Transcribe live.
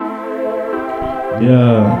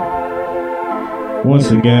Yeah.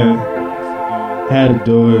 Once again, had to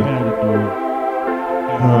do it.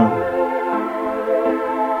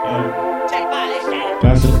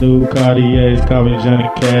 Got some new Cartiers, call me Johnny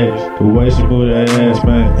Cage. The way she move that ass,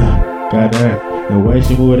 man. Goddamn. The way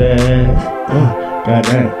she move that ass.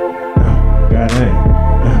 Goddamn.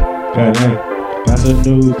 Goddamn. Got some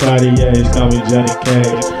new Cartiers, call me Johnny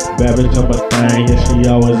Cage. Bad bitch on my thing, yeah, she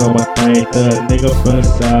always on my thing. Thug nigga from the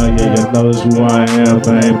south, yeah, you know this who I am,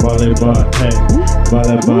 man. Ballin' bar, hey,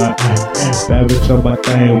 ballin' bar, hey. Bad bitch on my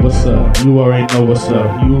thing, what's up? You already know what's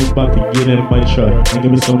up. You about to get in my truck and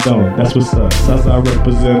give me some dough, that's what's up. Southside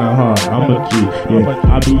represent a heart, I'm a G,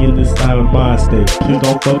 yeah. I be in this time of mind state. Please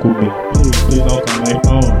don't fuck with me, please don't call my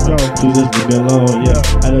phone. Please just leave me alone, yeah.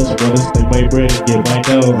 I just wanna stay my bread and get my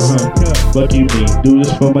dough. Fuck you mean, do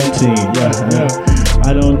this for my team, yeah.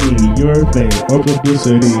 I don't need your fame or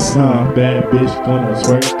publicity. Bad bitch gonna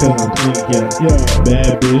twerk cause I'm clean, yeah.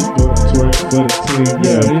 Bad bitch gonna twerk for the team,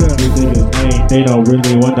 yeah. These niggas ain't, they don't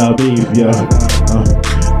really wanna beef, yeah.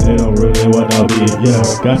 They don't really wanna beef, yeah.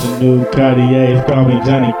 Got some new Cartiers, call me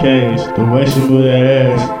Johnny Cage. The way she move that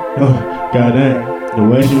ass, goddamn. The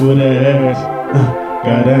way she move that ass,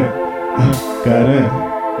 goddamn.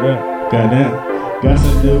 Goddamn. Got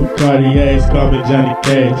some new Cartiers, call me Johnny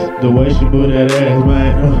Cage. The way she move that ass,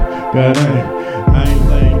 man, goddamn. I ain't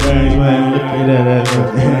playing games, man. Look at that ass,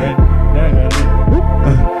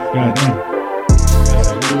 goddamn. Got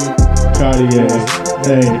some new Cartiers,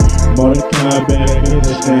 hey. Mortal Kombat,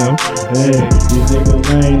 finish them. Hey, these niggas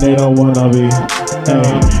lame, they don't wanna be. Hey,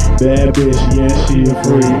 bad bitch, yeah, she a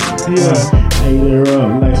freak. Yeah, ate her up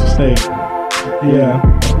like some steak. Yeah,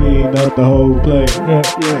 clean up the whole place.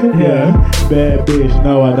 Yeah. Bad bitch,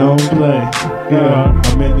 no, I don't play. Yeah,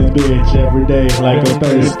 I'm in this bitch every day like a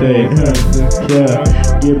Thursday. Yeah,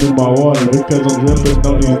 give me my water because I'm dripping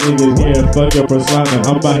on these niggas. Yeah, fuck your persona,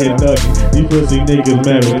 I'm out here thugging. These pussy niggas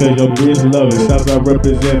mad because your bitch love it. Southside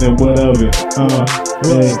representing what of it.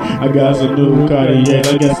 Hey, I got some new Cartiers,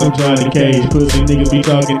 I got some Johnny Cage. Pussy niggas be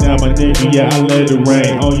talking down my nigga. Yeah, I let it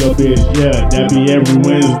rain on your bitch. Yeah, that be every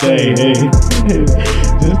Wednesday. Hey.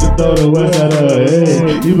 Just to throw the west out of her,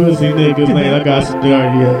 hey. You pussy niggas, man, I got some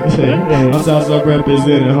Cartiers, hey. I'm Southside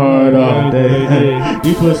representing hard all day, hey.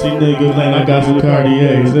 You pussy niggas, man, I got some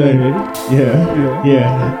Cartiers, hey.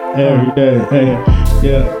 Yeah, every day, hey.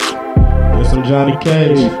 Yeah, got some Johnny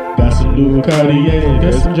Cage. Got some new Cartiers,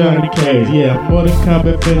 got some Johnny Cage. Yeah, Mortal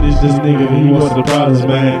Kombat finish this nigga, he wants the problems,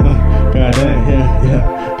 man. Goddamn,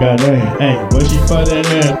 yeah. Goddamn, hey, when she fuck that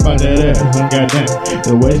ass, goddamn.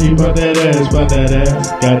 The way she fuck that ass, goddamn.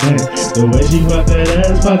 The way she fuck that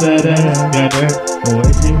ass, goddamn. The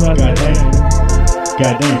way she fuck, goddamn.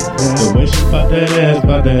 The way she fuck that ass,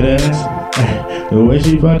 goddamn. The way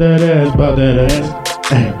she fuck that ass, goddamn.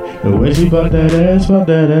 The way she fuck that ass,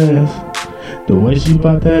 goddamn. The way she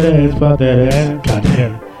fuck that ass,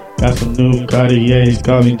 goddamn. Got some new Cartiers,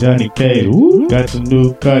 call me Johnny Cage. Woo. Got some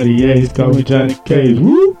new Cartiers, call me Johnny Cage.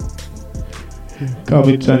 Woo. Call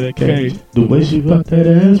me Johnny Cage. The way she fuck that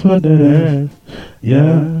ass,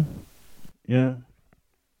 Yeah.